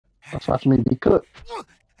Let's watch me be cooked.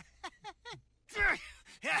 Nobody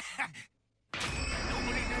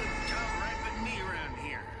knew the job right but me around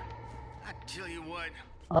here. I tell you what.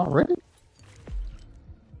 Already?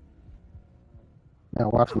 Now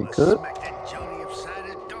watch I'm me gonna cook. smack that Johnny upside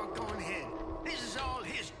his doggone head. This is all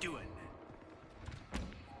his doing.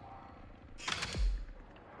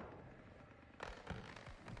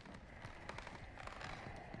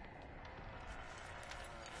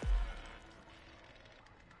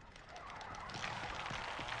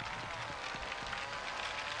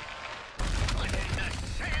 What in the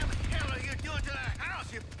Sam hell are you doing to the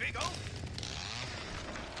house, you big oaf?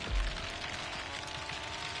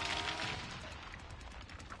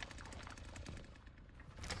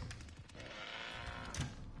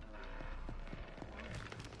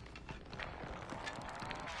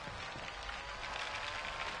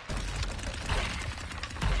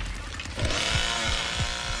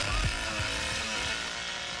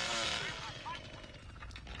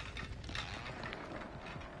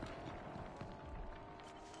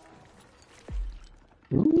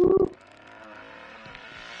 Ooh.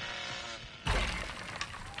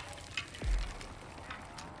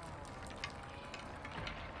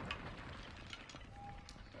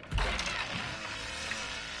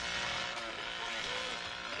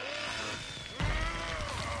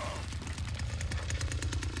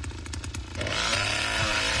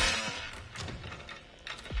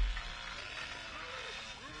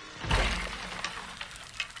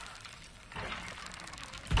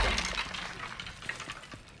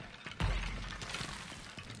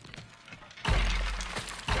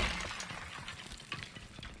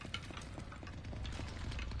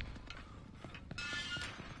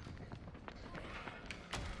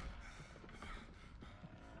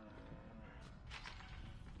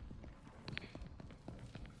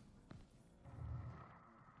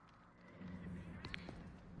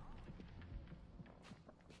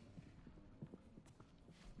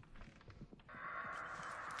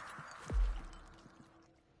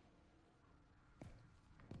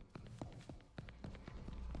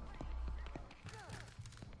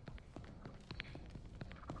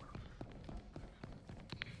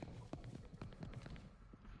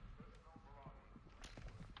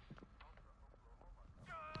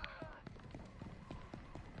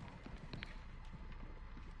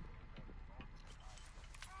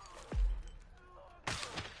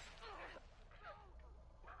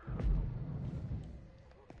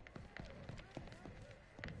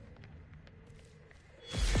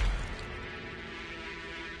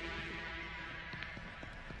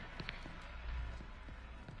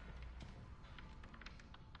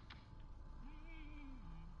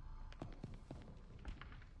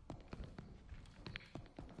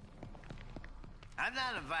 I'm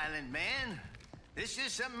not a violent man. This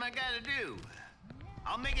is something I gotta do.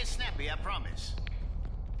 I'll make it snappy, I promise.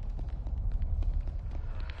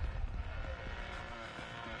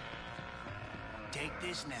 Take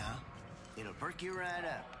this now. It'll perk you right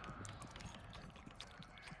up.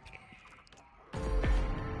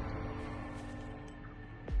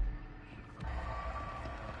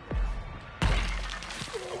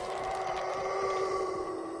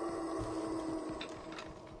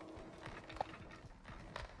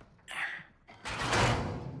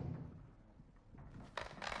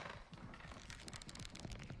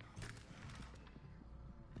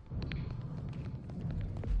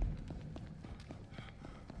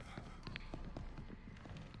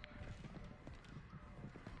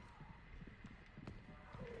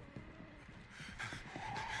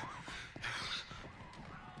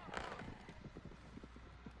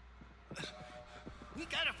 We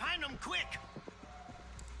gotta find them quick.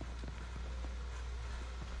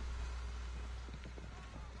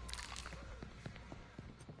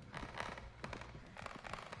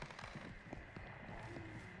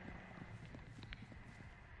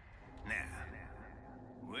 Now,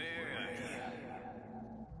 where are you?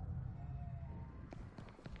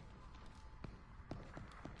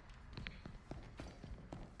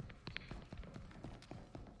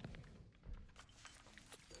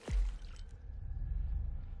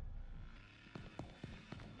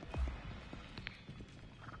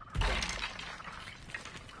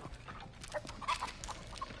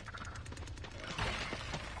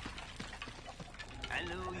 I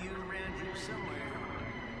know you're around here somewhere.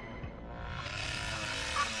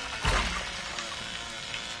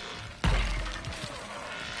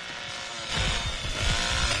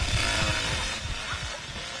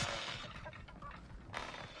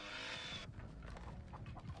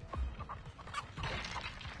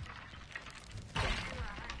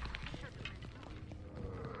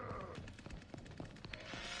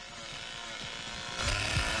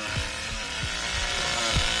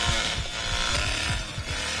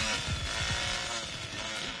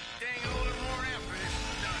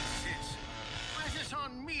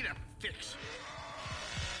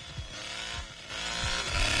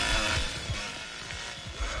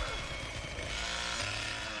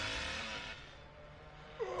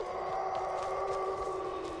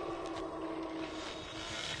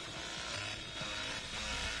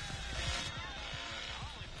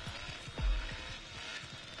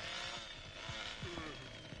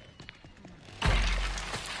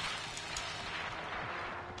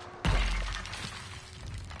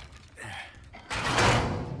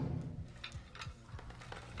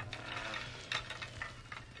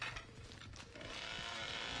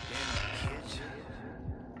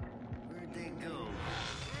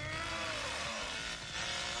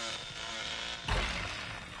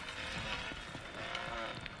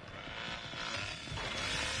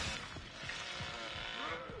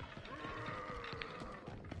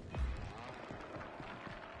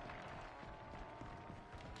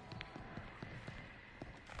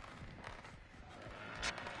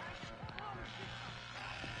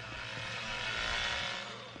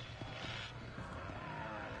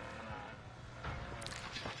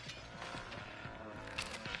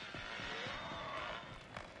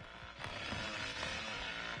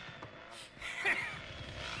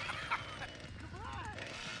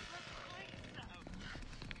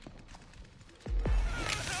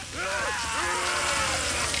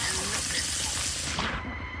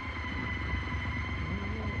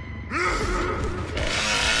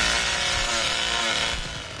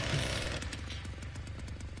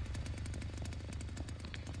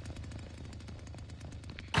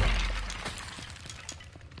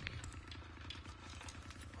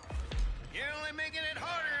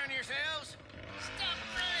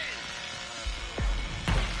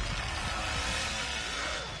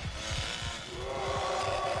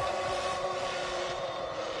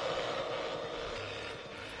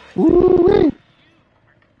 Ooh-wee. I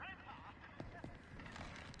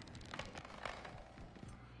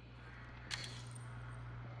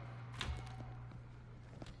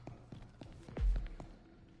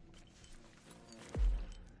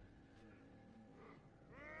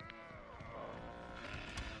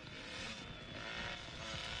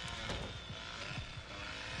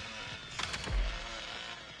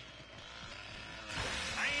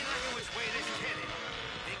ain't liking which way this is headed.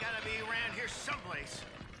 They gotta be around here someplace.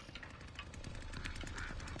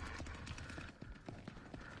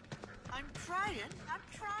 I'm trying. I'm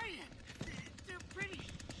trying. They're pretty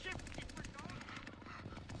shifty for dogs.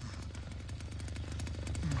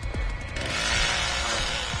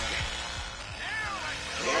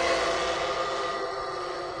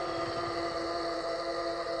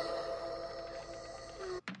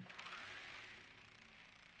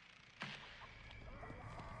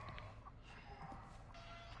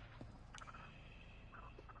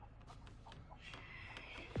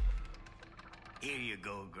 Here you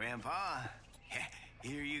go, Grandpa.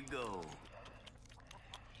 Here you go.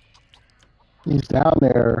 He's down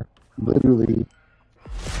there, literally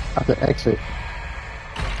at the exit.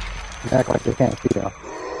 They act like they can't see him.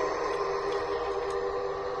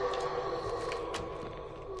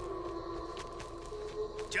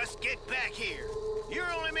 Just get back here.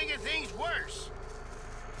 You're only making things worse.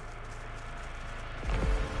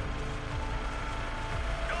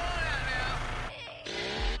 Go on out now.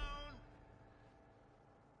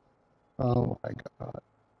 Oh my god.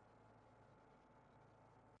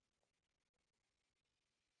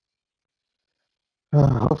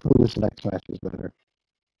 Hopefully this next match is better.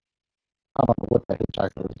 I don't know what that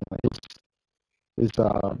hitchhiker was doing. His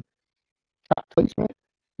shot placement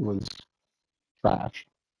was trash.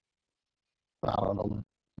 I don't know.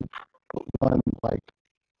 One like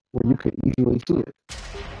where you could easily see it.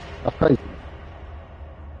 That's crazy.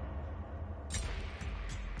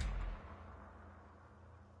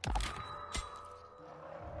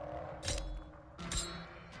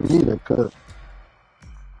 We need a cook.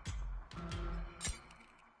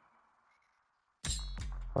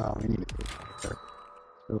 Wow, we need a cook.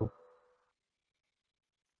 So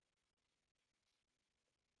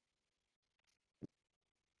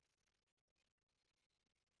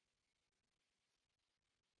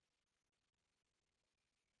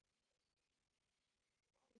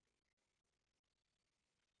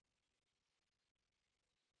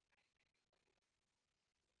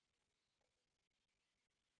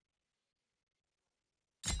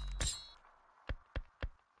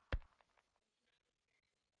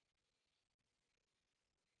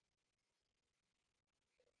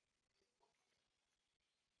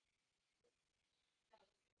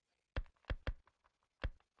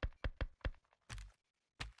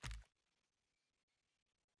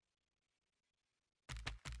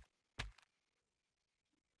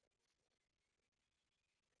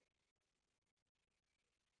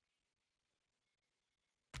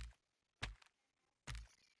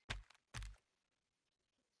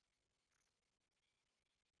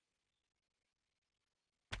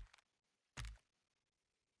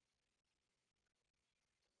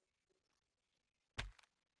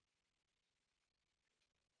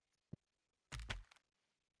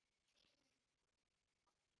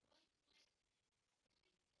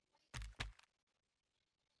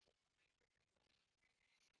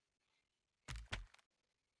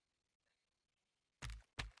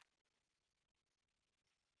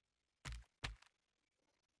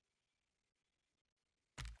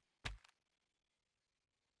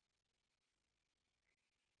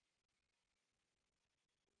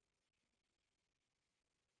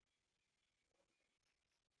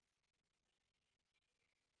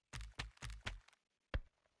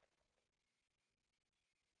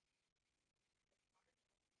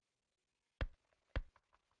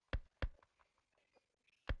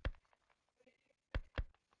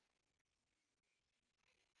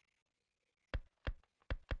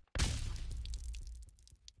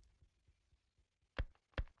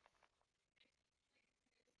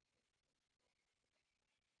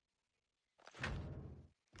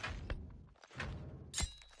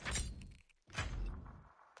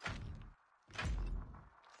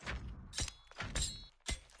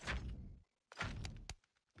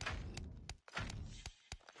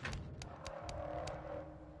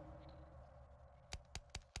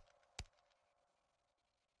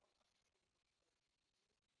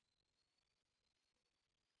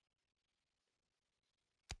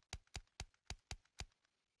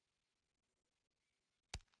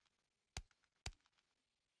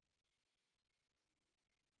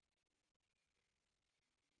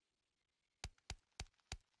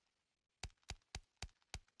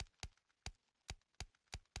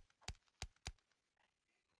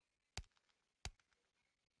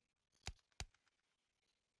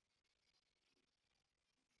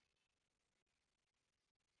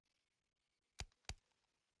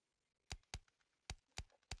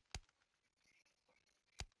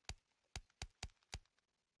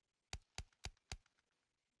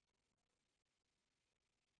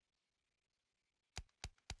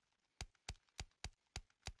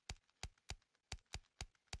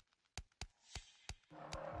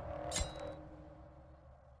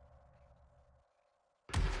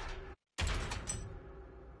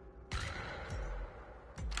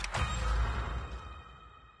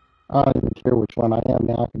I don't even care which one I am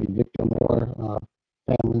now. I can be victim or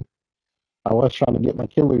family. I was trying to get my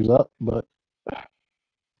killers up, but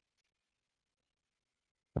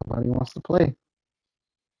nobody wants to play.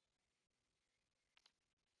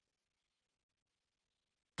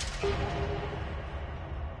 Oh,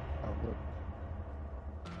 look.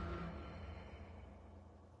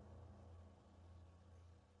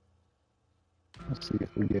 Let's see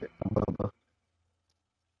if we get a Bubba.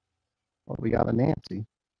 Well, we got a Nancy.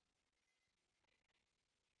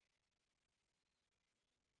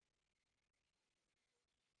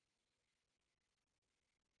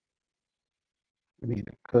 We need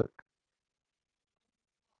a cook.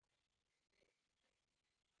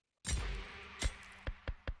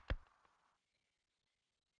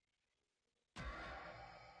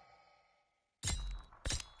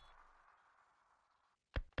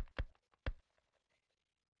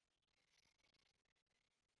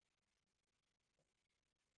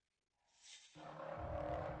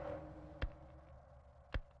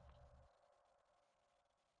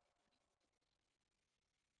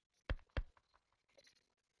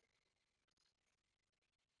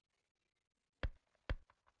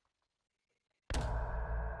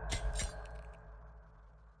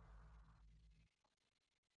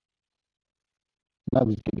 Now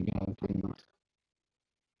just get a game, please.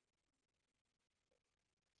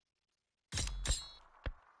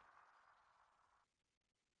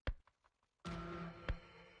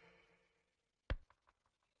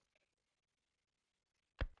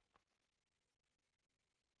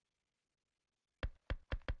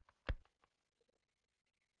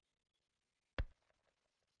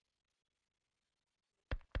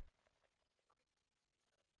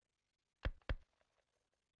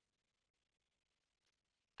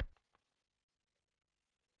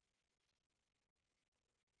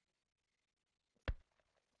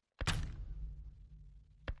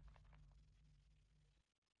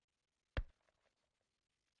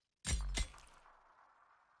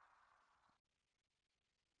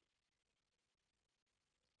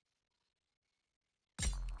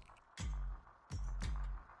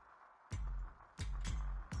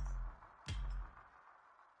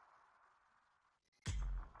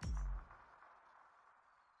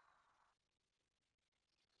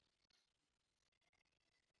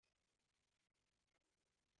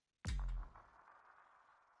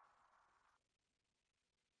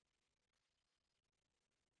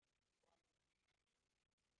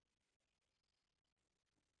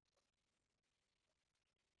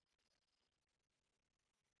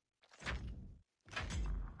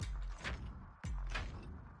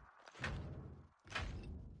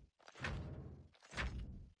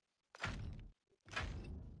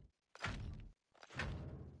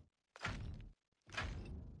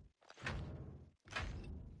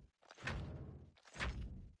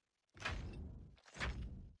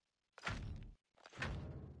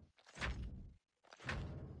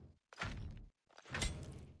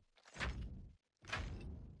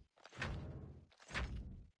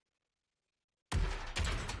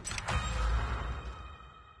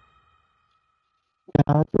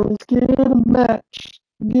 I just get a match.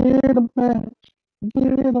 Get a match.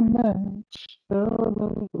 Get a match.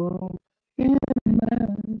 Oh, oh, get a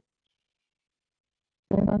match.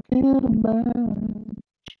 Can I get a match?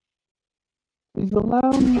 Please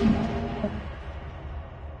allow me.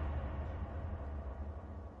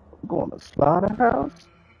 We're going to slaughterhouse.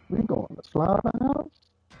 We're going to slaughterhouse.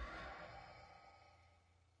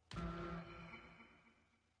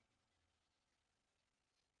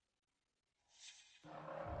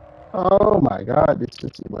 Oh my God, this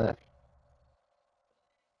sissy left.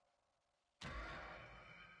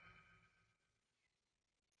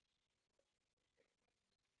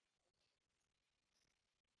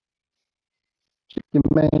 Chicken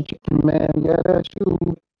man, yeah, that's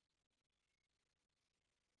you.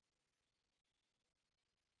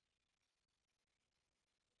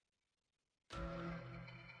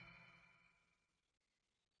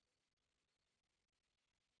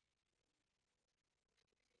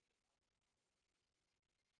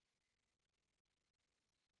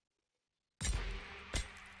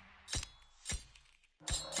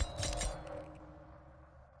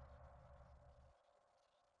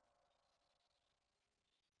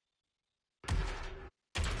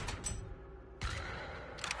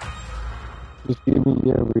 Just give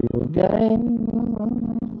me a real game.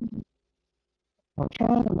 I'm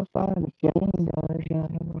trying to find a game right now.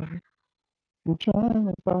 I'm trying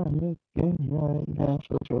to find a game right now.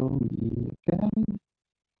 So show me a game.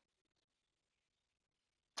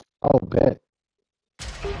 Oh, bet.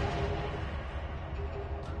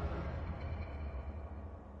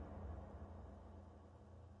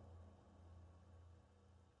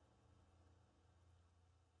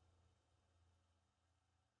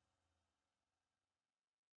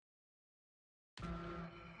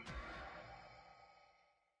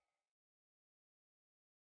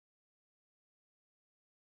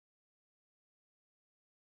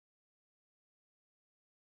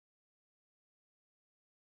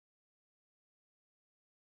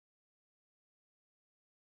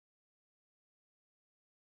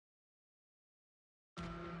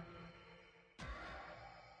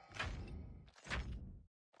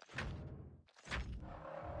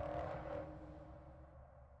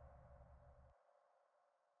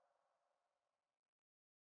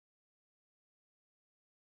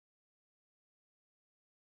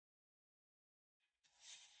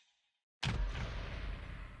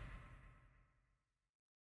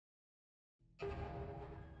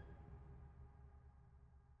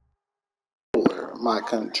 My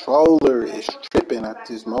controller is tripping at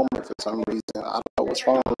this moment for some reason. I don't know what's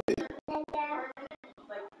wrong with it.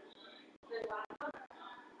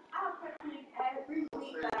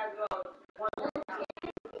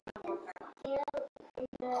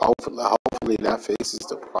 Hopefully that fixes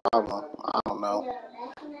the problem. I don't know.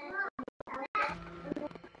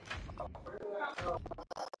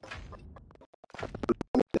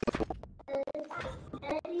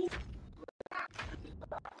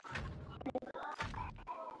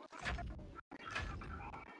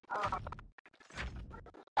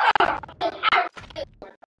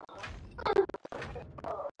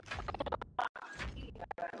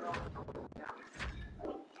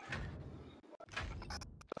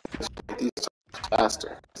 These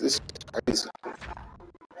faster. This is crazy.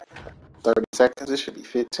 30 seconds. This should be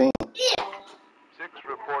 15. 6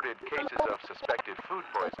 reported cases of suspected food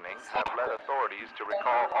poisoning have led authorities to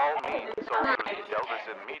recall all meat sold through the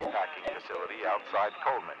Delvison meatpacking facility outside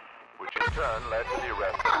Coleman, which in turn led to the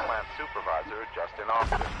arrest of plant supervisor Justin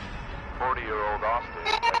Austin. 40-year-old Austin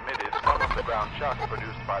admitted some of the ground chuck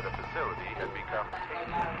produced by the facility had become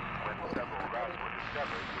tainted when several rats were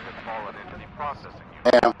discovered who had fallen into the processing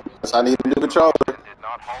unit. Damn, guess I need a new controller. Austin did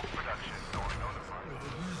not halt production nor notify them.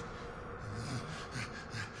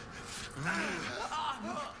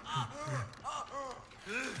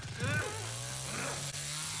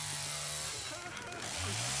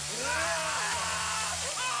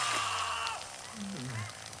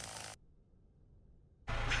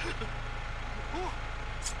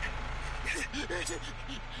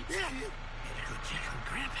 Better go check on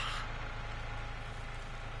Grandpa.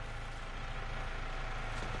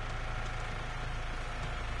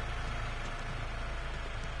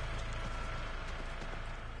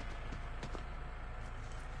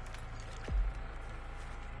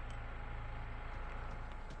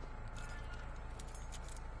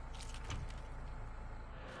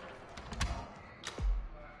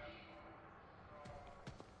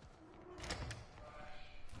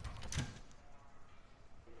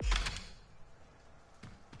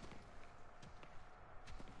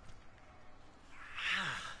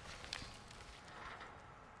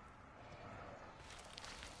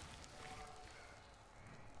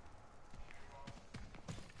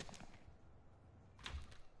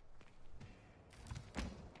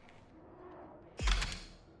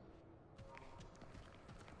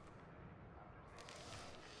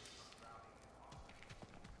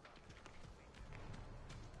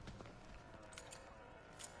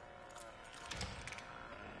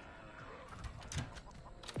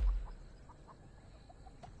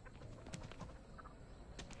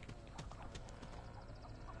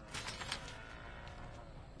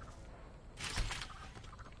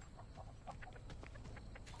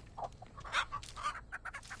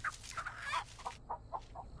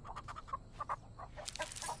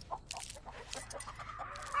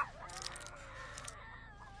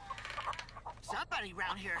 Somebody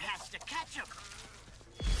around here has to catch him.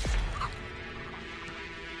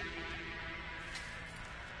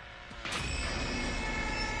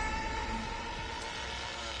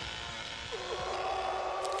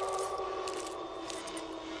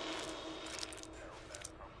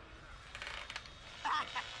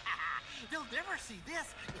 They'll never see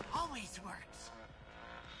this. It always works.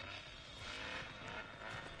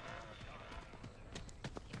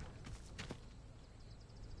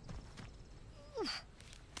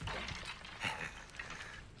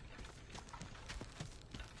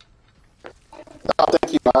 Oh,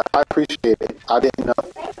 thank you. I appreciate it. I didn't know.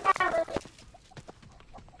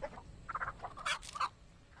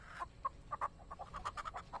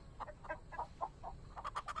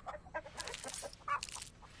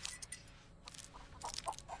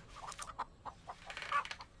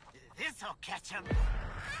 This'll catch him.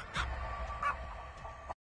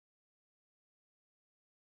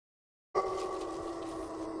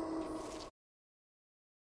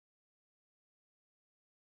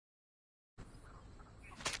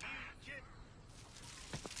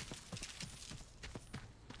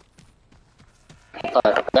 All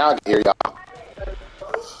right, now I can hear y'all.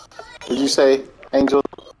 Did you say, Angel?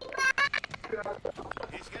 It's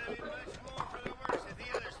gonna be much more for the worse if the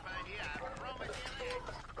others find you, I promise you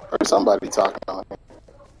that. Or somebody talking on me?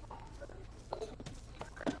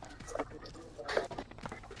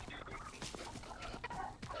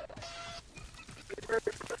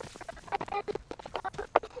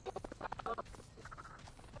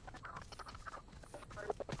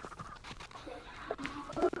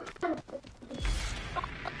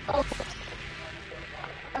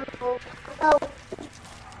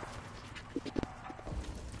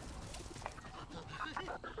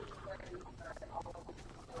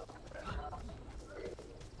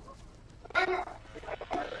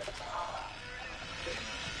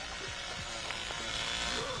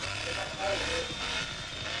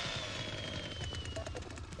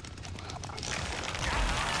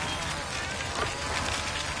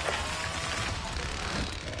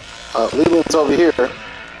 Leland's over here.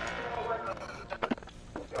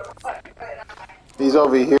 He's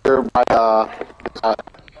over here by,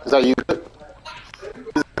 is that you? He's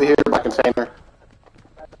over here by container.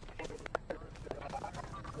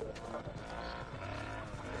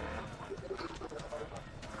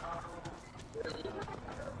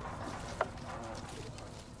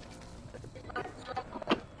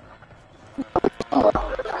 Oh,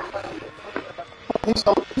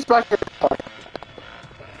 he's back here.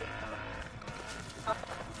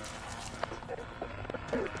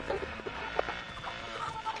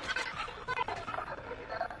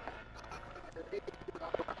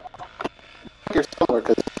 Here somewhere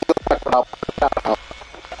because he goes back when out.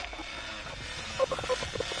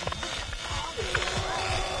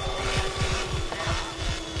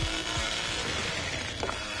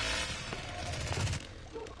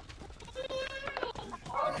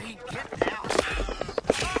 He get out.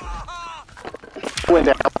 Went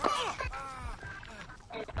down.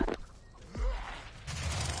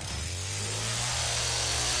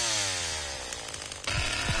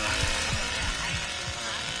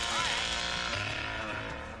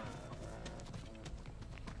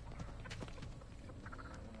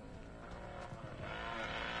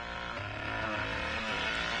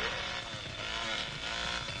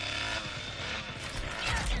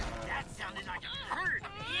 That sounded like a hurt. Yeah.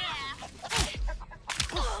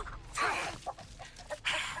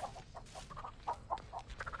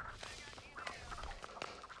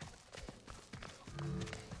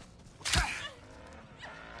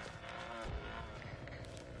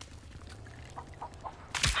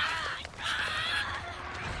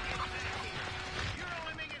 You're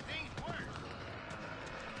only making things worse.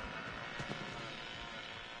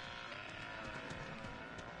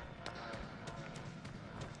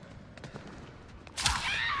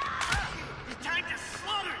 It's time to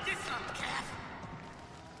slaughter this calf.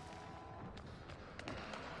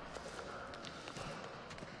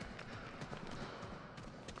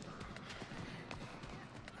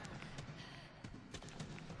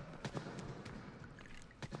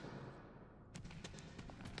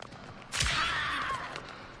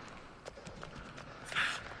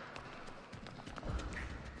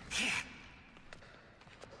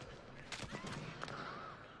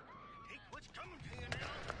 Hey, what's coming to you now?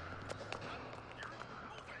 You're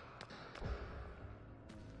moving.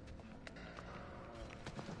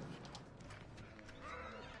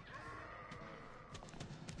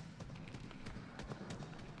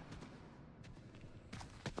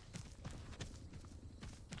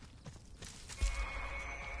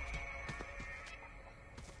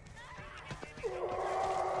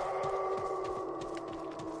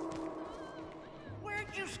 Where'd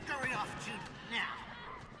you scurry off to now?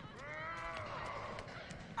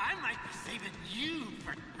 I might be saving you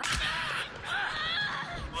for.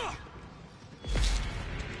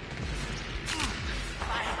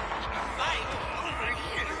 Fight over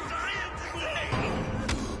here.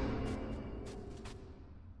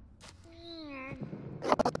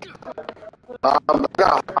 I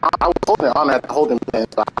was holding it on at the holding pin,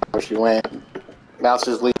 so I don't know where she went. Now it's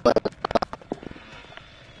just Leland.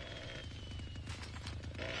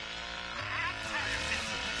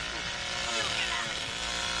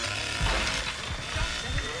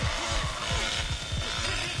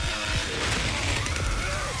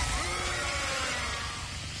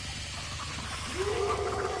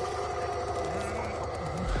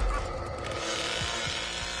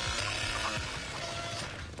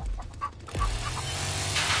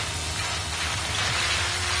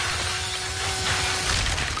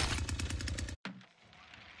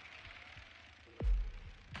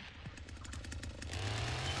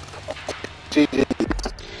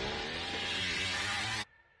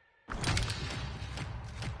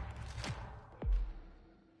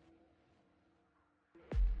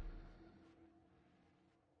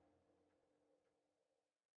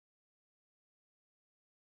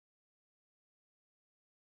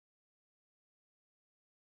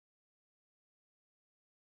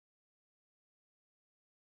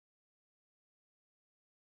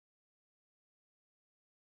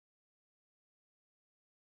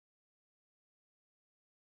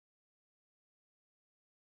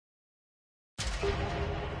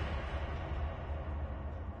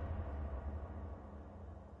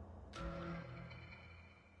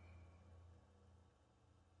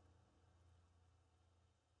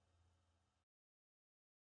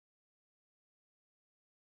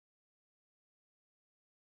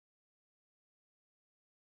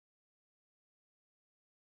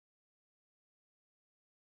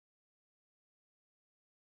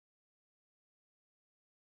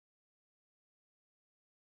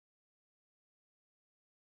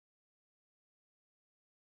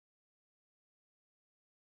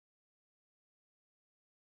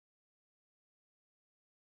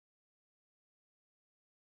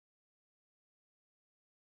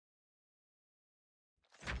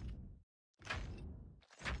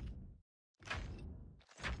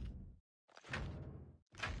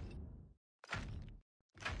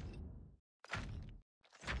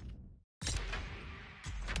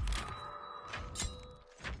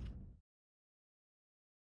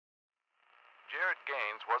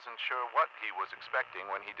 Gaines wasn't sure what he was expecting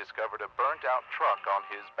when he discovered a burnt-out truck on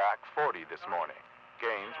his back 40 this morning.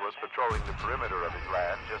 Gaines was patrolling the perimeter of his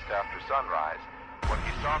land just after sunrise when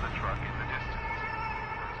he saw the truck in the distance.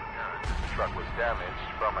 It was apparent that the truck was damaged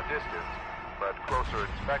from a distance, but closer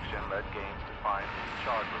inspection led Gaines to find the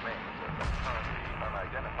charred remains of a currently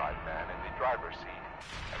unidentified man in the driver's seat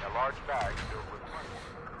and a large bag filled with money.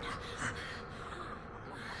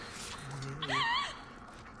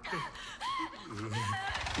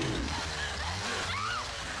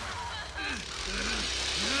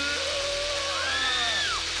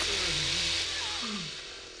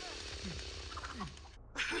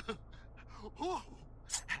 Ooh,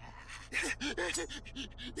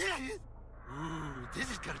 this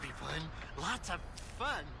is gonna be fun. Lots of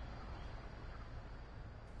fun.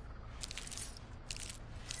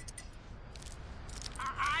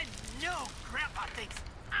 I know Grandpa thinks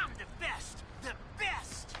I'm the best. The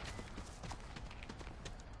best.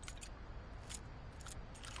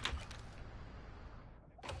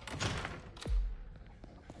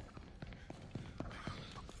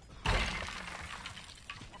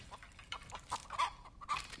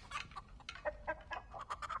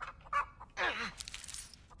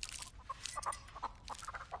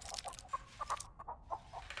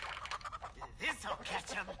 This'll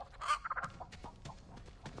catch him.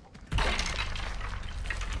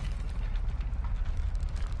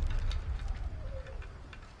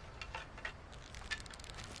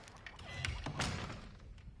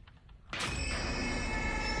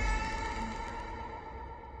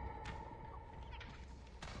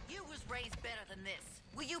 You was raised better than this.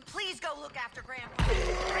 Will you please go look after Grandpa?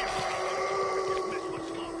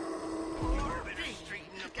 Poor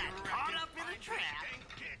Street got caught up in a trap.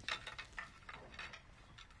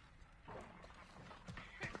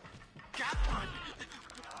 Got one.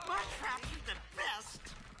 My trap's the best.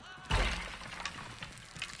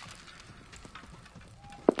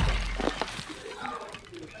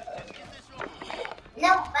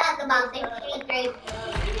 Nope, that's about 63.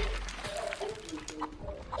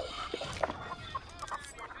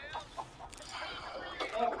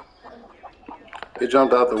 They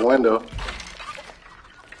jumped out the window.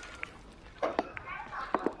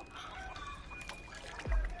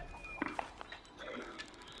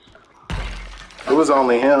 It was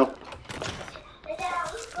only him.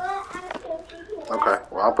 Okay,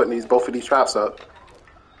 well, I'm putting both of these traps up.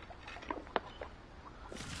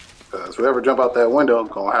 Because whoever jump out that window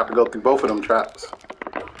gonna have to go through both of them traps.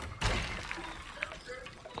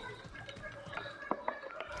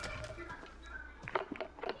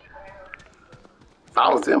 If I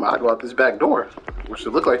was them, I'd go out this back door, which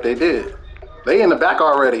it looked like they did. They in the back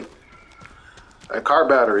already. That car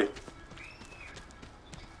battery.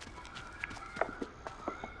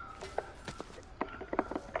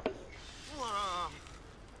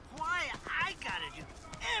 Why I gotta do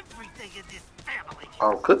everything in this family?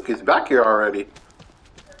 Oh, Cook is back here already.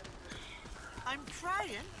 I'm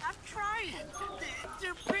trying.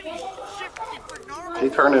 They're pretty shifty for normal. They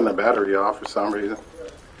turning the battery off for some reason.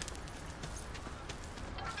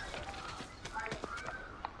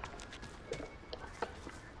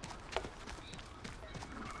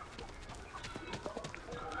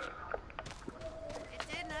 It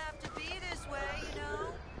didn't have to be this way, you know.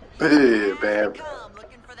 Yeah, man. Come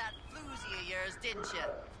looking for that floozy of yours, didn't you?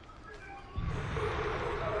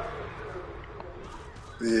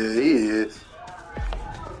 Yeah, he is.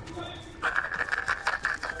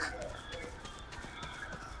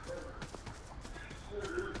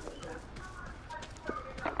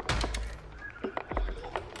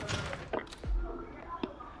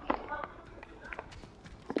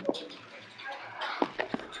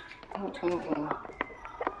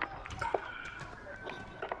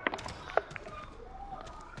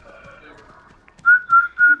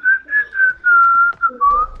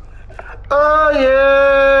 Oh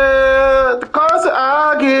yeah, the closer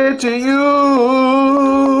I get to you.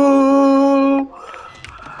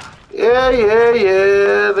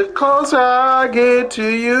 Yeah, the closer I get to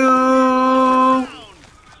you.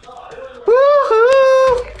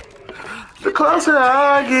 Woo-hoo. The closer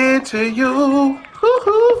I get to you.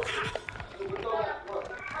 Woo-hoo.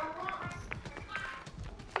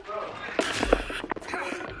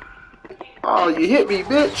 Oh, you hit me,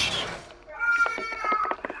 bitch.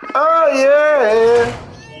 Oh yeah.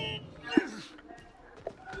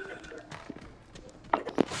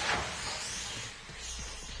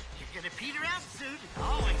 You're gonna peter out soon. It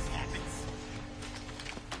always happens.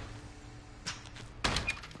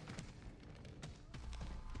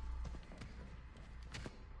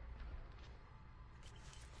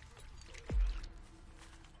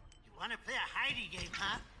 You wanna play a hidey game,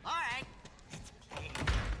 huh? All right.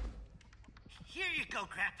 Here you go,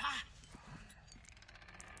 Grandpa.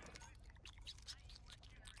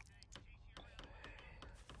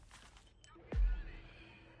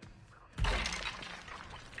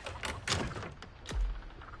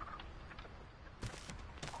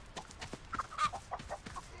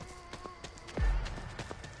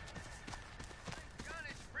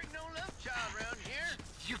 Bring no love child around here.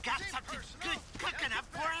 You got something good cooking up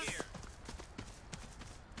for us?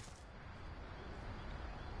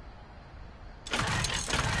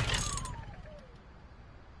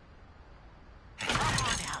 Come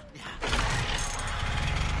on out now.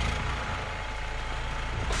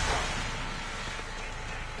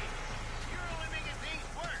 You're only making things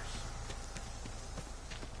worse.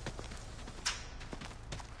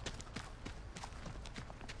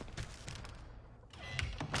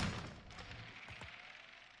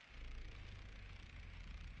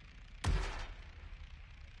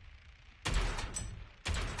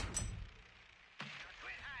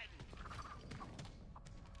 Quit hiding.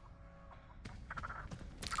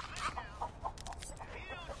 If you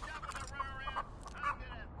don't stop with the runaround, I'm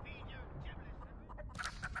gonna feed your giblets.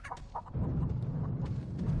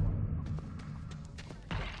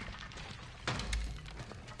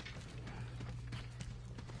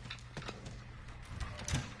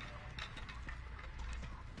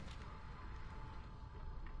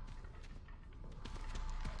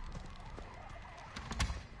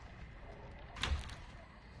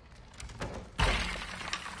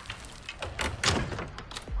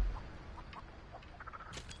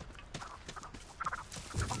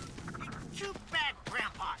 Too bad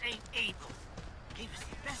Grandpa ain't able. He was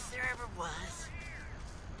the best there ever was.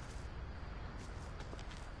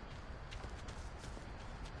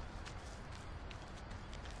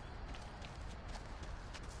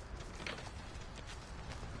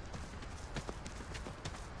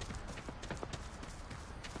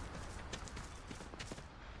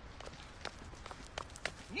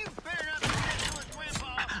 You better not be messing with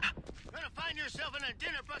Grandpa. Gonna find yourself in a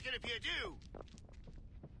dinner bucket if you do.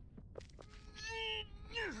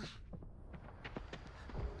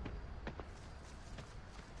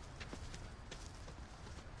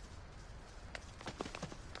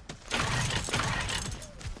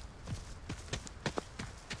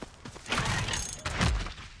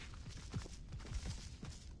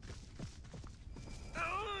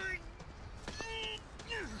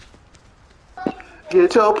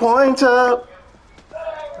 Get your point up.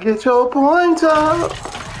 Get your point up.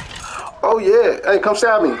 Oh yeah. Hey, come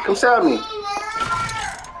stab me. Come stab me.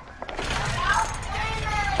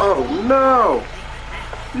 Oh no.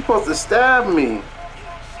 You're supposed to stab me.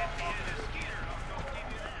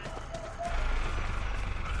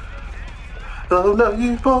 Oh no,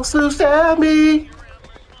 you're supposed to stab me.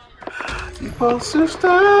 You're supposed to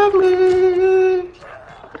stab me.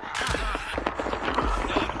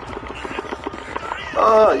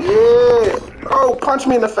 Oh yeah. Oh, punch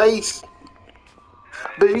me in the face.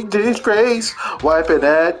 Big disgrace, wiping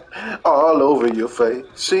that all over your face,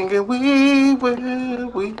 singing we will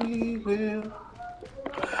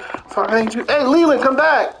find you. Hey Leland, come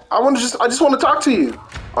back. I just want to talk to you.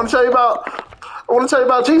 I want to tell you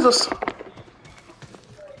about Jesus.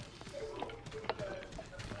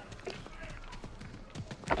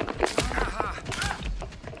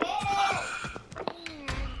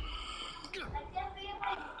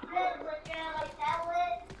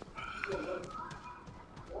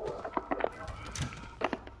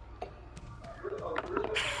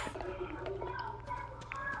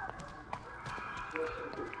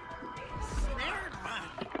 Snared run.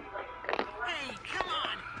 Hey, come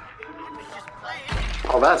on. I was just playing.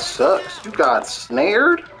 Oh, that sucks. You got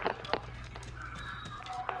snared?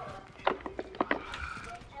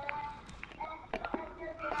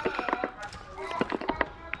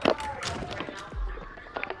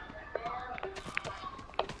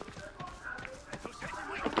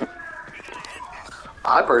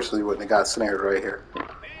 I personally wouldn't have got snared right here.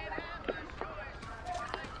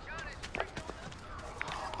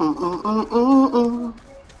 Mm-mm-mm-mm-mm.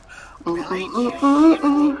 Relates you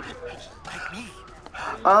shifty, like me.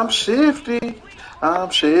 I'm shifty. I'm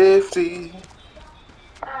shifty.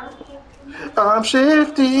 I'm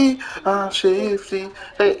shifty. I'm shifty.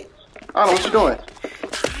 Hey, I don't know what you doing.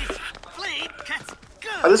 This flame cuts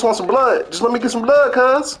I good. just want some blood. Just let me get some blood,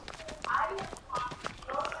 cuz.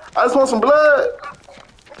 I just want some blood.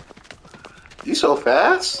 You so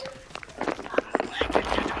fast.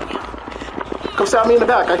 Come stab me in the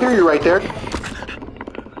back. I hear you right there.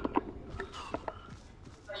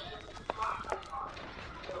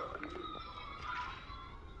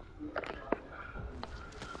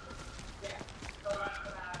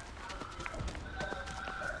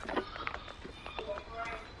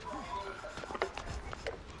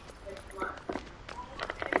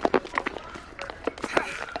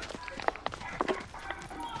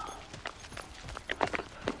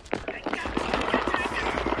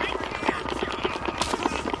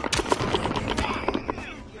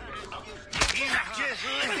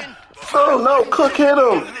 no, Cook hit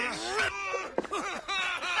him.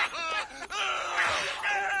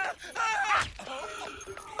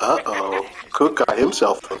 Uh-oh. Cook got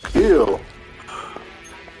himself a kill.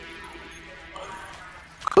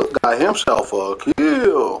 Cook got himself a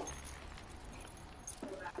kill. We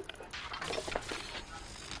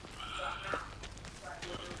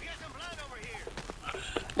got some blood over here.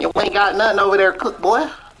 You ain't got nothing over there, Cook boy.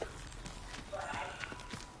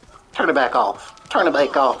 Turn it back off. Turn it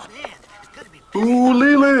back Oh, off. man, it's good to be back Ooh, in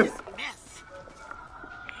Leland. this mess.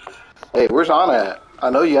 Hey, where's Anna at? I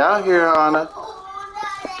know you out here, Anna.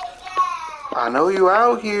 I know you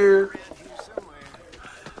out here. Around here somewhere.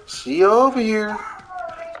 See you over here. If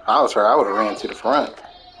I was her, I would have ran to the front.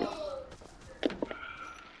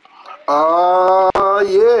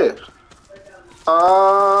 Yeah.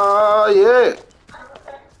 Yeah.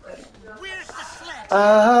 Where's the sledgehammer? Guess we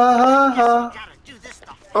Uh, gotta do this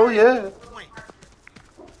the oh, hard yeah. way.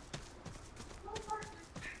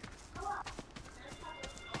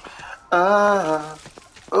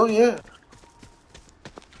 Oh, yeah.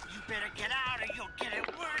 You better get out or you'll get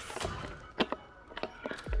it worse.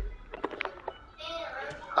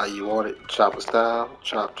 How you want it? Chopper style.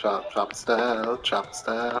 Chop, chop, chopper style. Chopper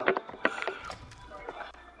style.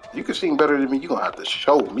 You can sing better than me. You gonna have to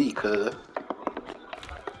show me, cuz.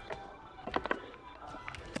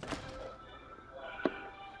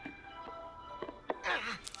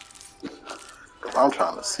 Cause I'm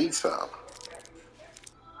trying to see something.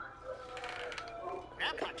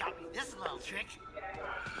 Grandpa taught me this little trick.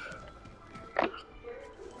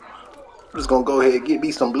 I'm just gonna go ahead and get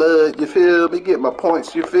me some blood, you feel me? Get my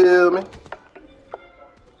points, you feel me?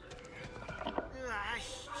 I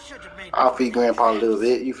should have made I'll more feed than Grandpa a little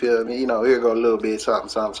this. bit, you feel me? You know, here go a little bit, something,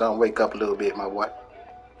 something, something. Wake up a little bit, my boy.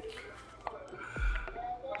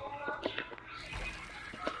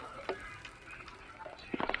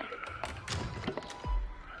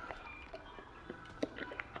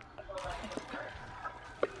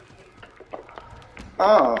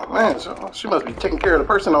 Oh, man, so she must be taking care of the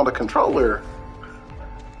person on the controller.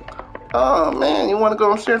 Oh, man, you wanna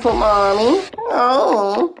go upstairs with mommy?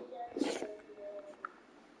 Oh.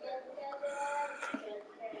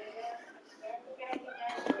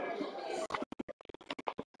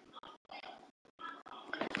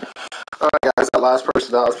 Alright, guys, that last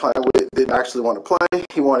person that I was playing with didn't actually want to play.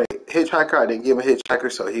 He wanted Hitchhiker. I didn't give him a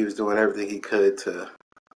Hitchhiker, so he was doing everything he could to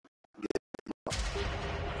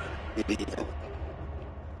get even.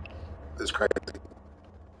 It's crazy.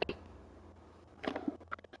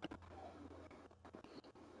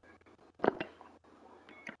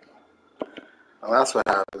 And that's what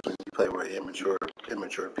happens when you play with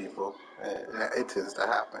immature people. It tends to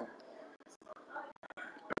happen.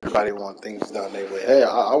 Everybody wants things done their way. Hey,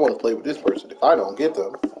 I want to play with this person. If I don't get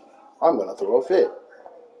them, I'm gonna throw a fit.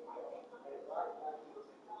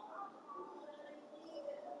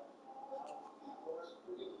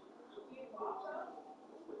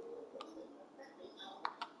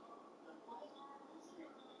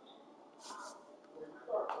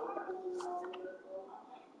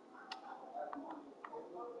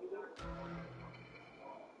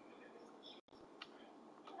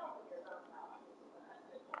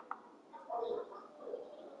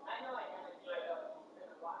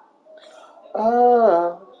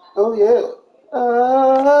 Oh yeah.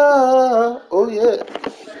 Oh yeah.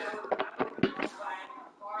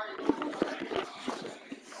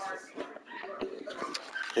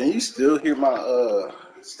 Can you still hear my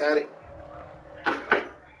static? I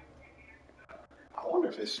wonder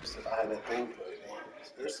if it's just that I had that thing plugged in.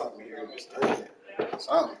 There's something here disturbing it.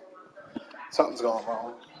 Something's going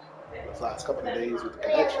wrong. Those last couple of days with the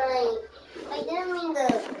connection. I didn't mean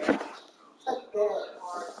to put the.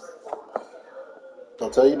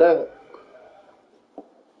 Don't tell you that.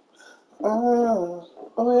 Oh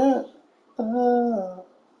yeah. Oh.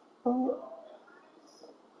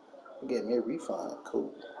 Get me a refund.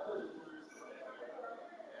 Cool.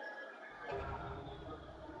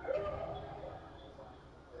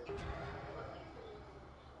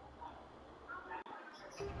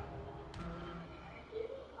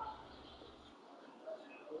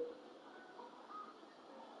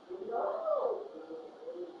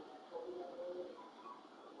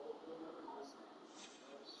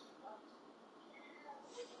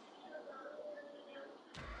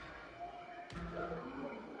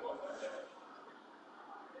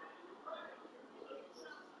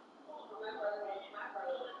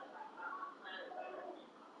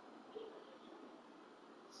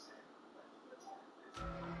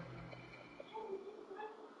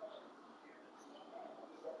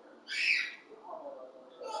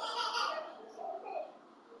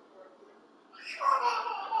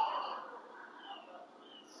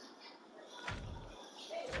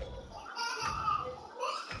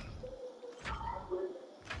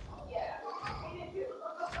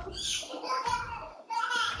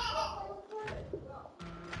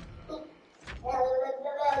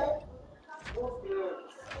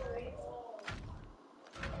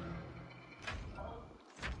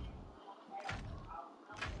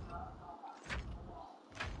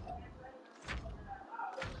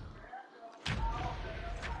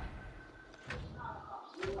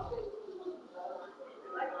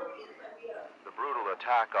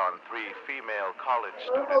 attack on 3 female college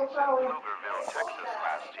students in Pflugerville, Texas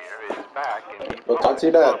last year is back in the Well, can't public see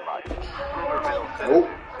that. spotlight. Pflugerville Nope.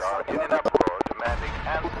 citizens are in an uproar demanding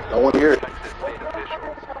answers Don't want to hear from it. Texas state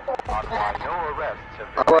officials on why no arrests have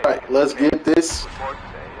been All made. right, let's get this. Reports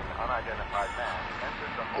say an unidentified man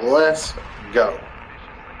entered the home Let's go.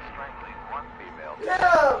 viciously strangling one female.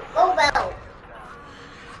 No, go back.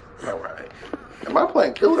 All right. Am I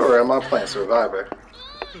playing killer or am I playing survivor?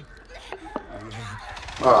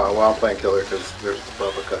 Oh, well, I'm playing killer because there's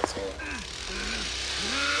above a cutscene.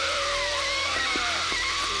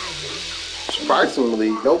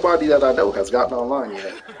 Surprisingly, nobody that I know has gotten online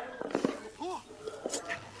yet.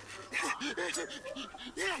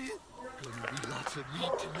 Gonna be lots of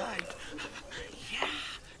meat tonight.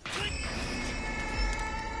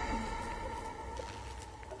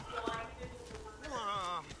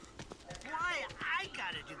 Whoa. Why I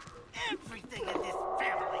gotta do everything in this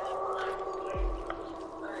family?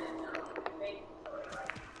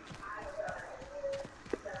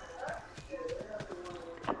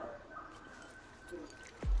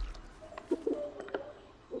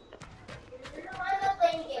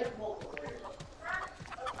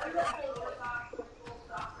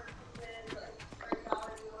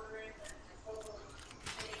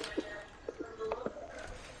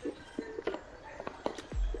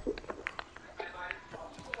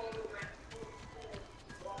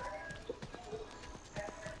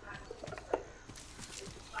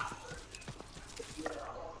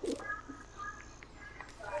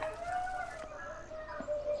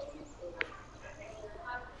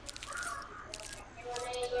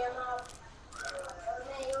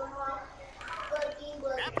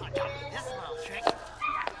 Grandpa taught me this little trick.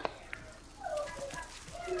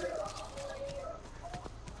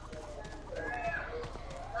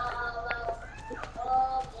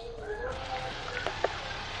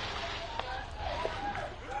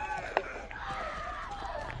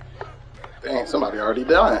 Dang, somebody already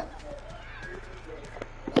died.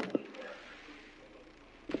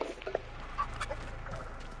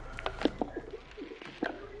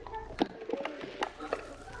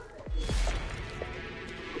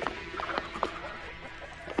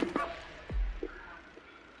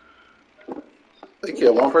 They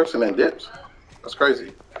killed one person in dips. That's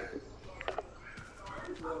crazy.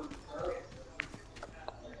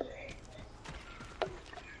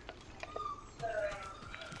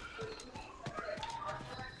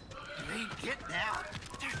 You ain't getting out.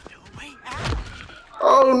 There's no way out.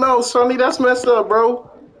 Oh no, Sonny, that's messed up, bro.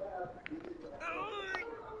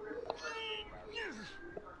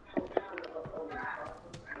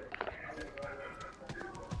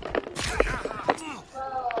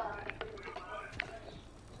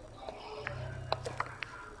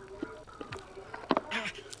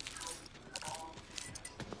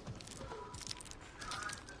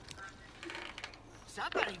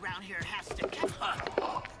 Somebody around here has to catch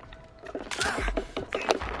her.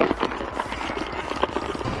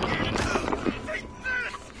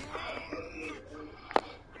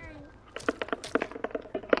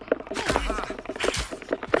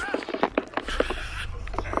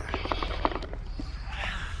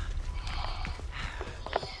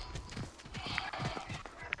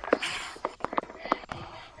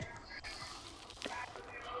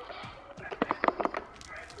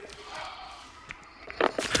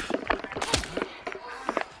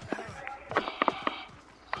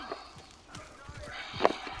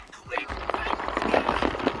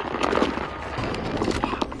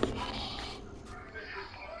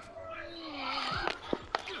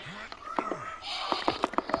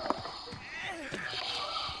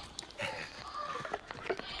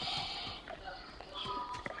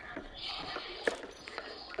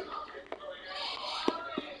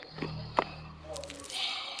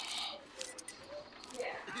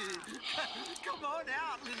 Come on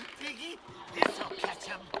out, little piggy. This'll catch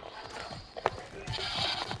him.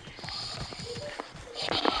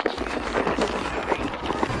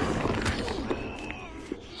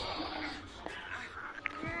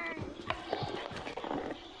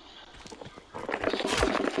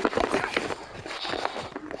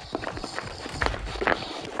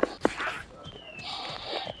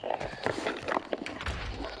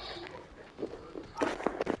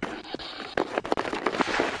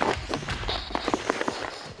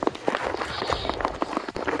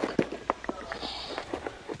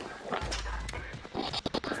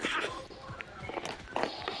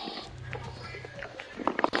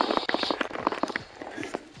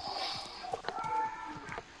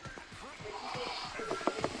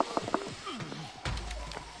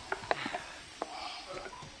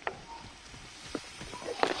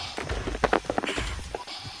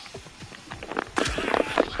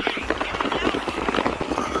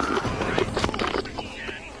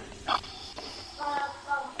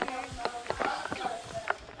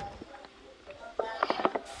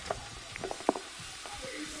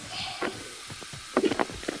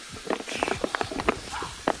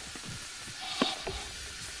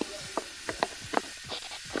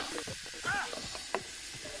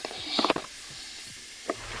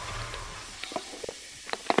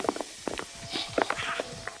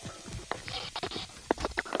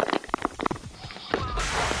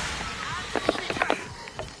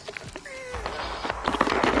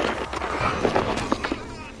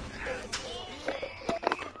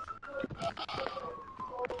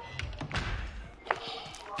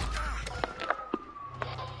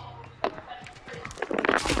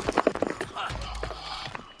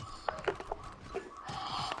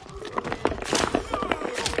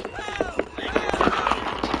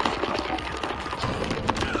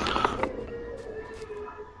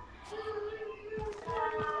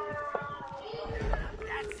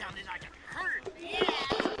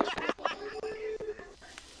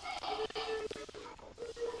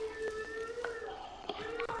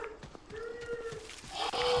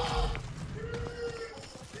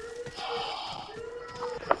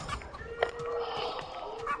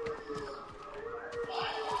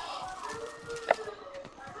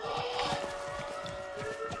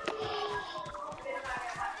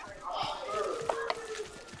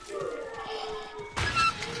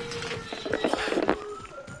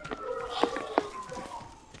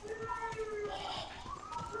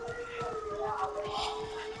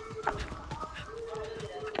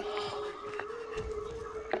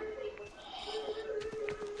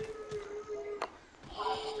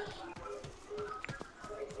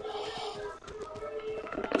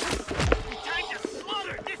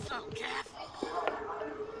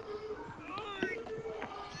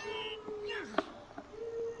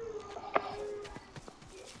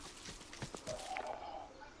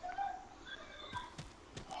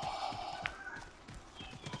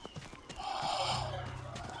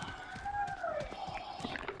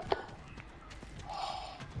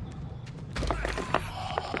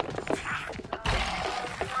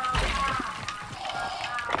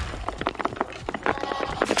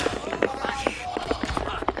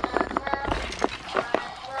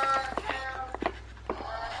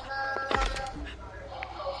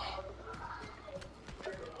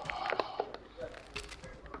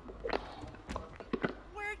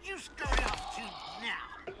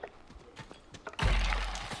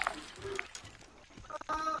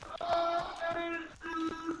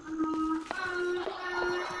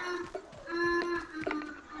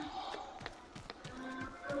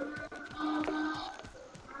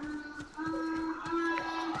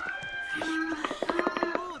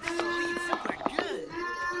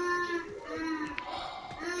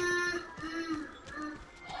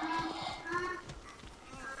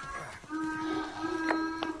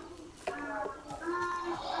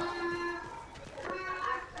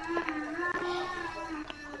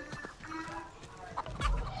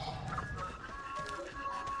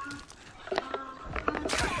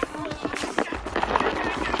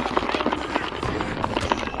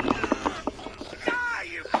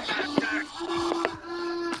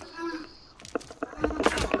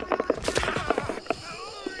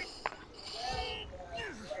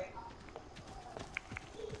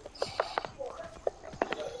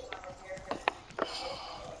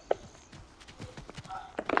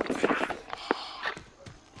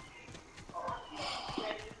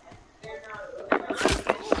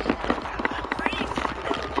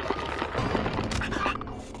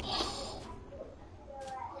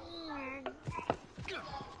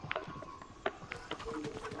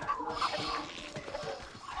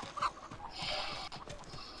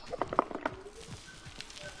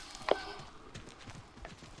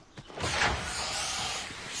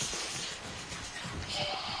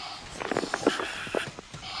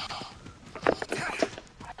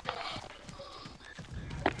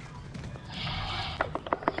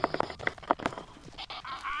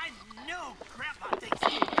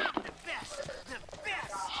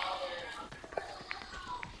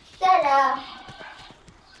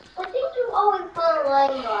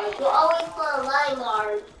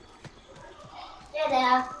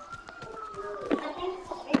 Yeah. I think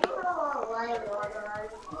you put a lot of lime water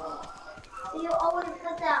on. You always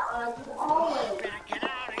put that on. You always. Better get out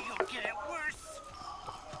or you'll get it worse.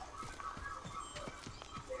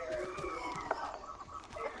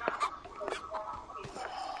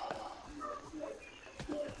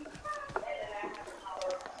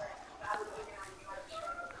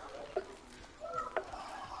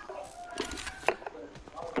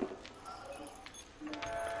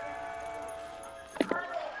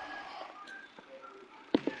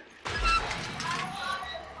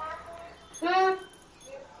 Mm.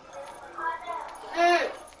 Mm.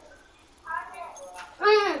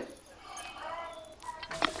 Mm.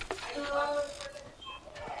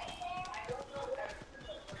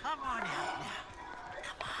 Come on out now.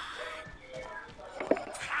 Come on.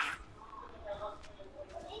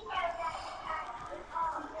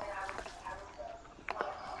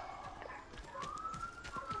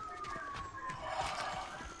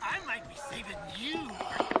 I might be saving you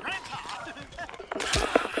for Grandpa.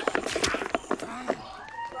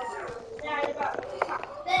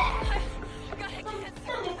 God, I can't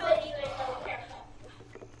seem to help.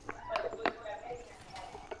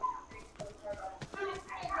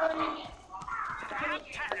 I'm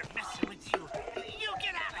tired of messing with you. You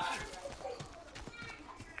get out of here.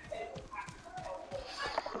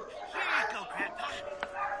 Here you go, Grandpa.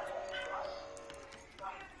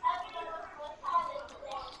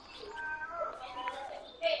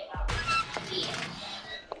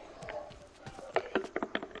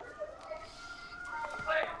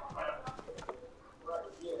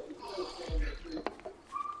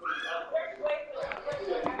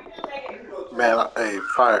 Man, hey,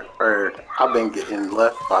 I've been getting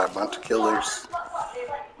left by a bunch of killers.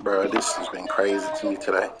 Bro, this has been crazy to me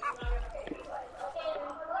today.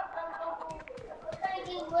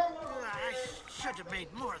 I should have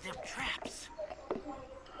made more of them traps.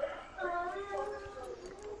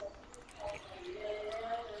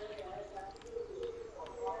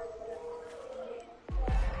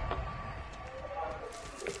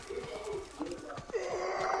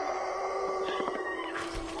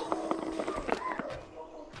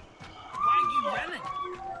 Why are you running?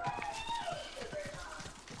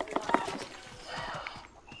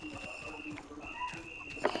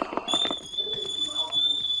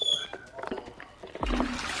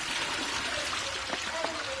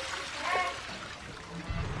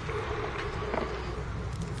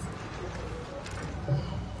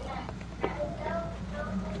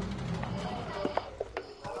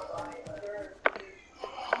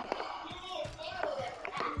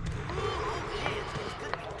 Ooh, old Hands is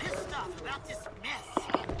gonna be pissed off about this mess.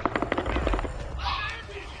 That might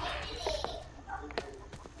be mushroom.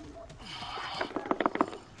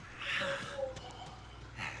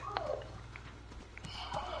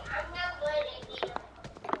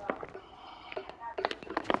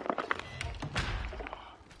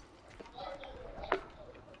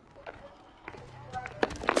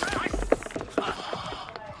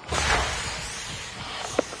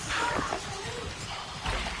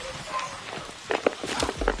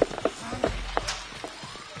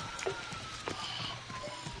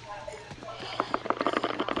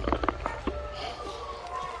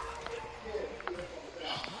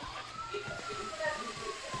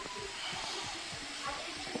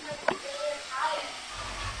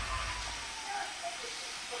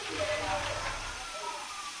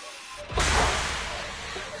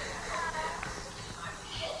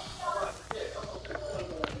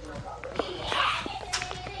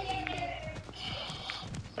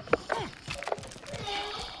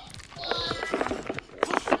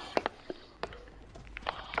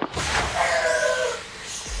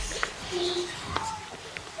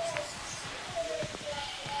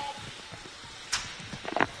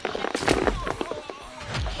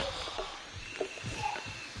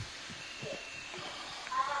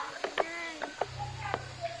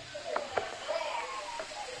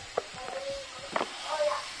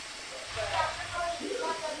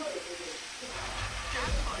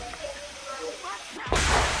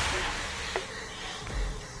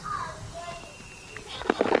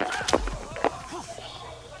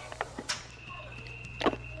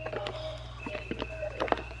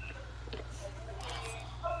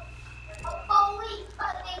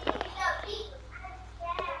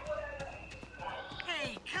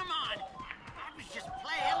 Hey, come on. I was just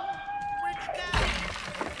playing. Where'd you go?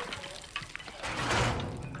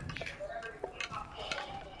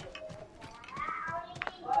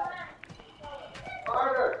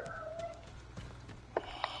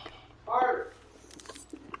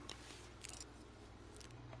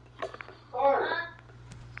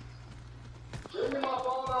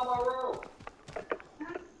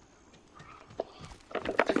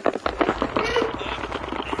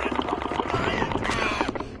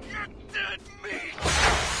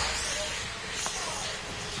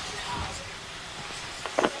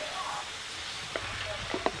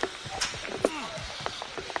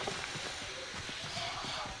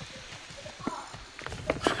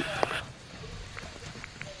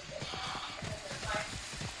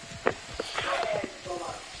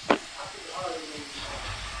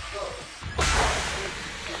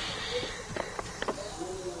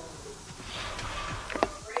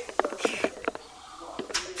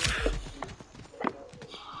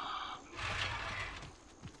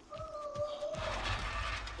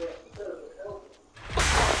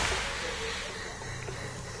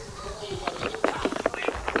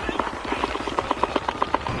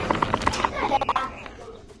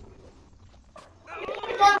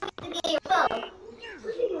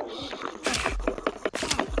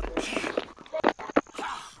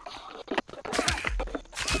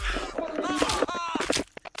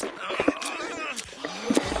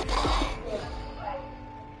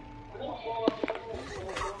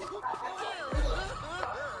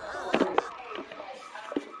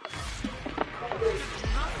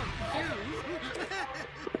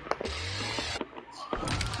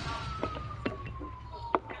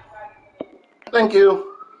 Thank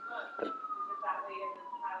you.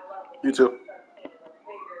 You too.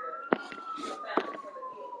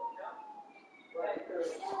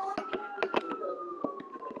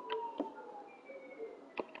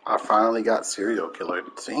 I finally got serial killer.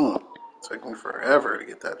 Dang. Took me forever to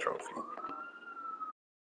get that trophy.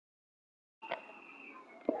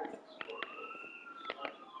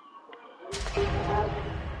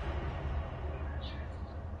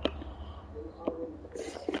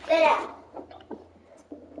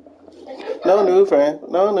 No new friend.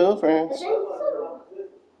 No new friends.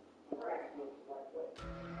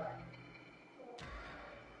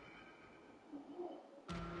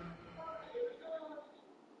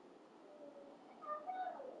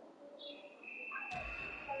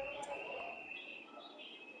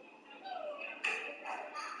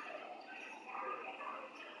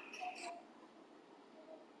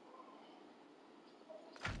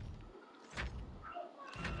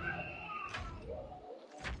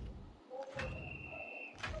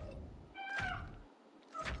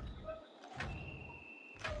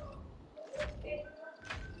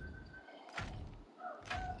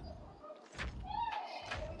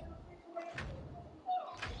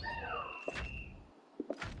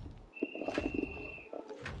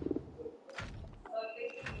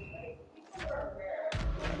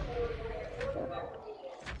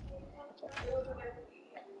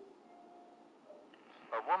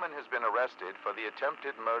 A woman has been arrested for the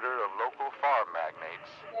attempted murder of local farm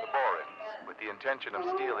magnates, the Borins, with the intention of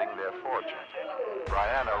stealing their fortune.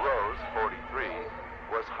 Brianna Rose, 43,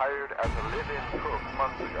 was hired as a live-in cook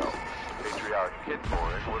months ago. Patriarch Kid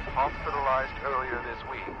Borin was hospitalized earlier this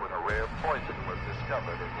week when a rare poison was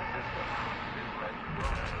discovered in his system. This led to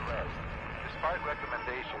Rose's arrest. Despite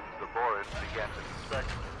recommendations, the Borins began to suspect.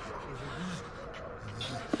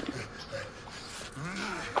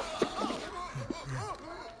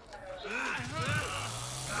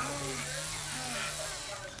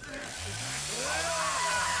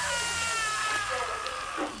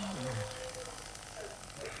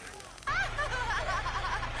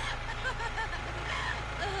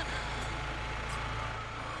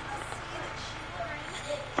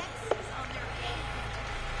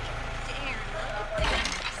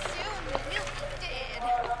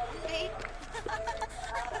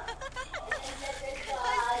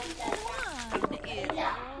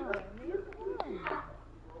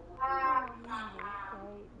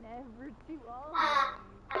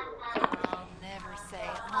 I'll never say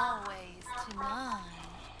always to mine.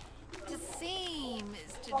 To seem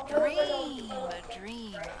is to dream a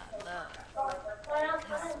dream I love.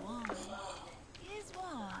 Because one is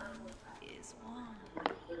one is one.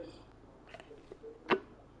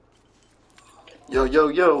 Yo, yo,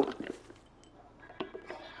 yo.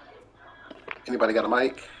 Anybody got a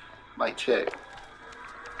mic? Mic check.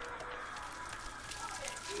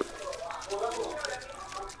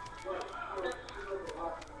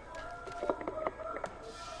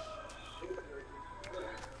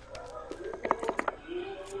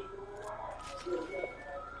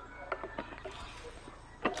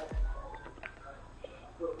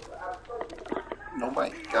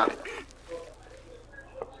 Nobody got it.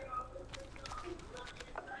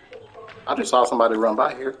 I just saw somebody run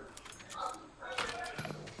by here.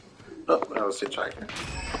 Oh, that was Hitchhiker.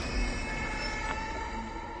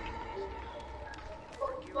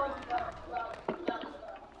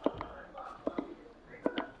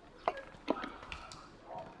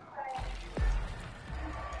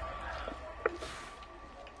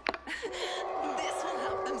 This will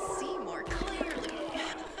help them see more clearly.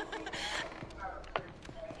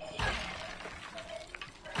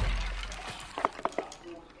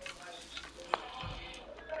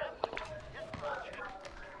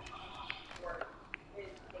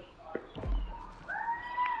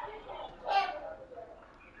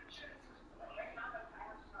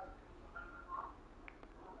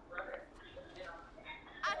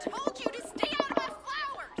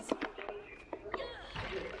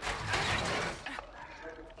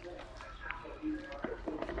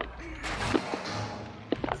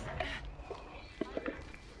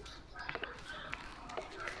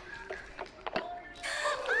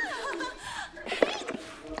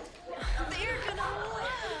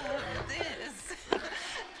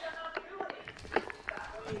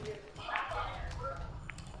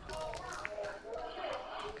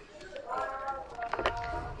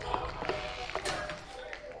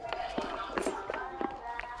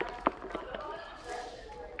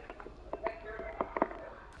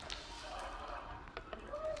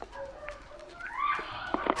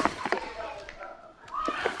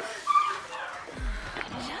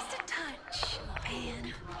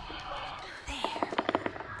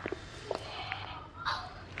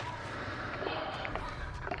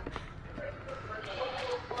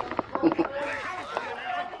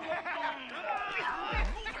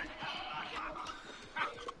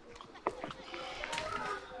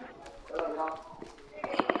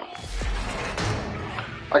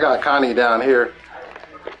 I got Connie down here.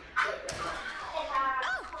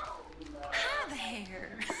 Hi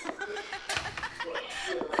there.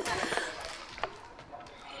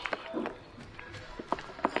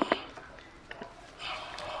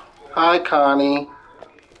 Hi, Connie.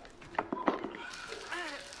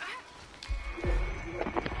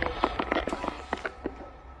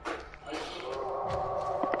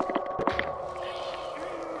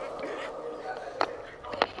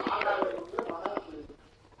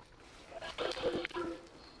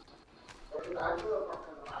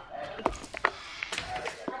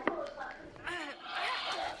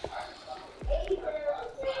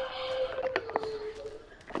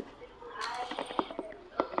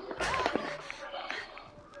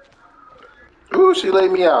 Ooh, she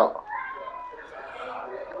laid me out.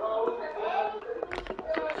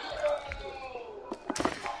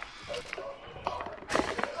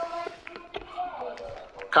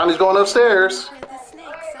 Connie's going upstairs. Where the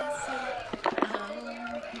snakes I see. Oh,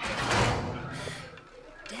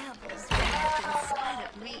 devils walk inside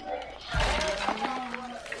of me.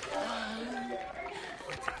 Oh,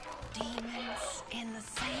 demons in the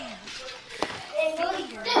sand.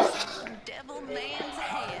 Fingers on devil man's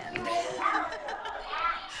hand.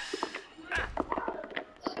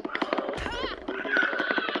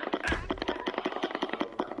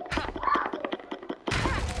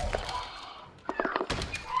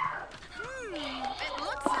 It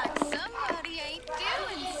looks like somebody ain't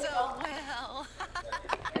doing so well.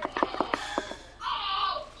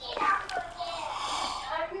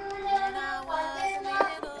 When I was a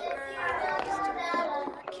little girl, I used to wonder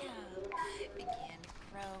a cow began to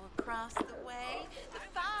crow across the way. The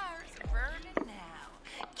fires are burning now.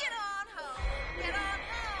 Get on home, get on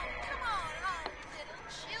home. Come on home, little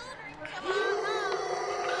children, come on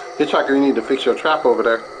home. Hitchhiker, you need to fix your trap over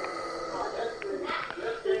there.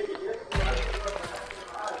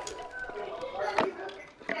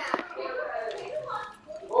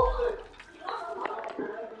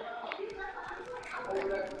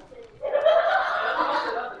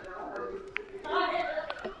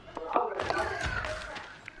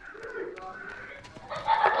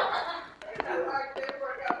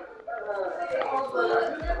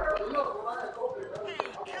 Hey,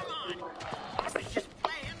 come on. I was just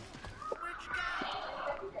playing. Where'd you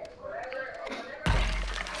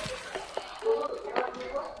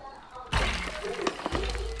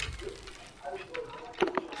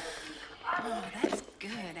Oh, that's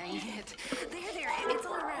good, ain't it? There, it's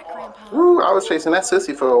all right, Grandpa. Ooh, I was chasing that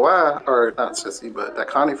sissy for a while, or not sissy, but that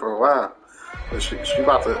Connie for a while. But she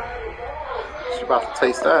about to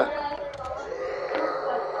taste that.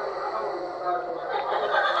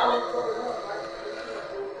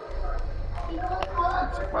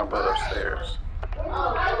 Take my butt upstairs.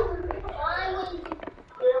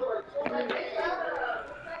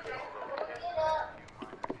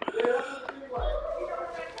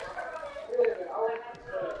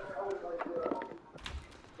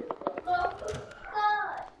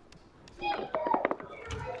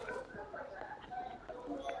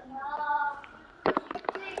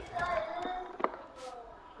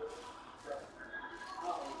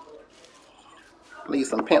 Need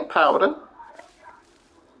some pink powder.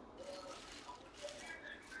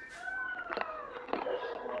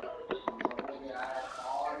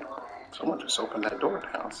 Someone just opened that door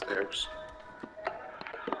downstairs.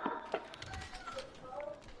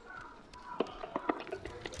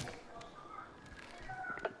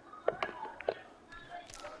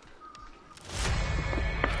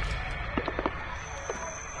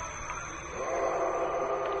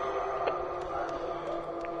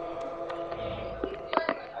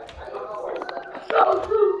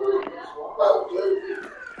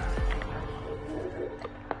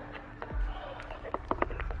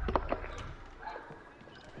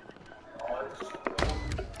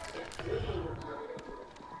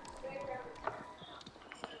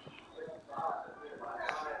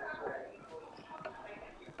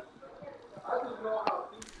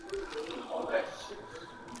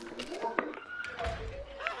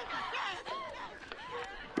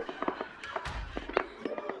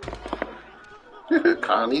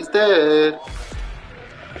 Connie's dead.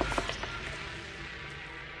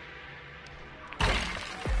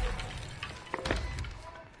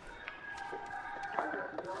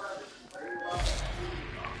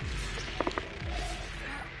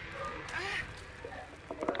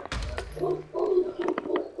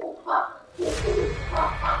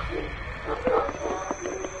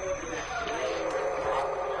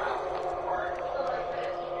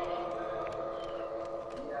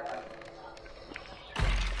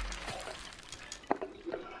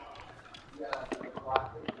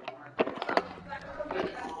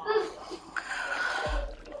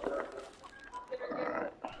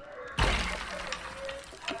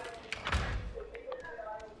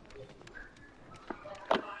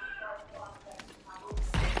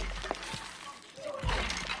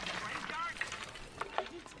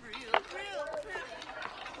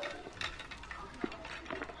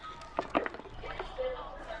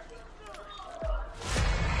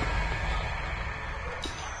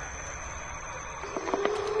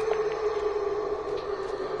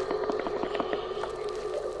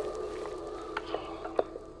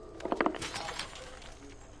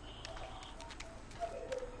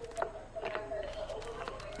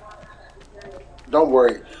 Don't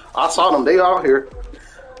worry. I saw them. They out here.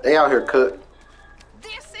 They out here, Cook.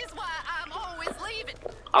 This is why I'm always leaving.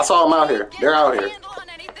 I saw them out here. Can't get They're no out here. handle on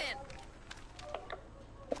anything.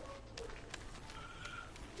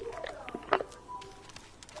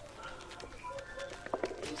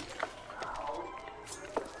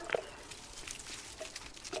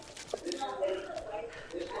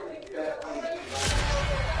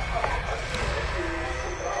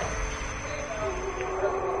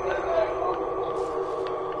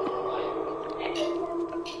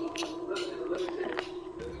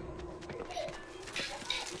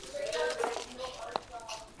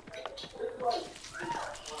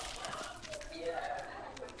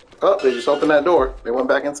 Oh, they just opened that door. They went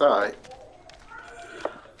back inside.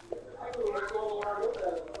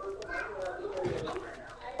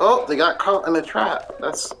 Oh, they got caught in a trap.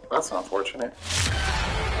 That's unfortunate.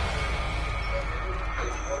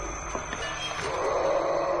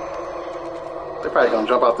 They're probably gonna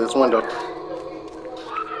jump out this window.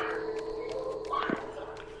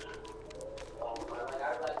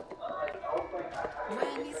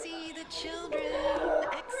 When you see the children,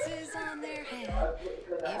 X's on their head.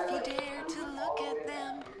 If you dare to look at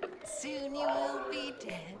them, soon you will be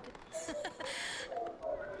dead.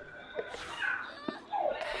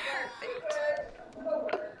 Perfect.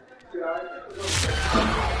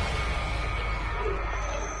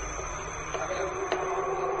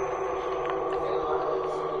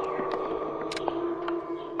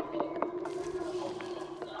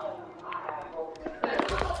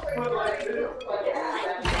 Let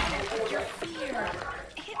go of your fear.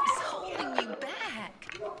 It is holding you back.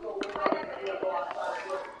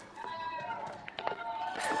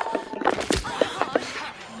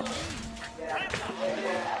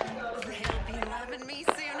 They'll be loving me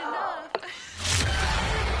soon enough.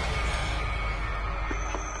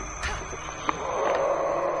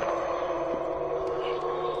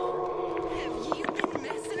 Have you been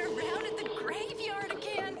messing around at the graveyard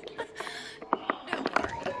again? Don't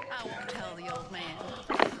worry, I won't tell the old man.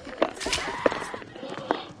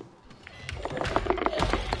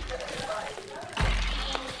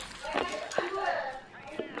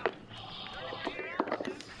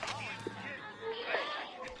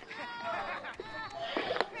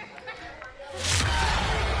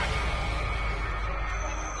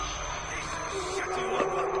 Shut you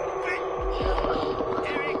up,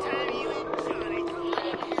 every time you and Johnny come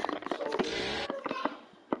around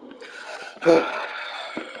here.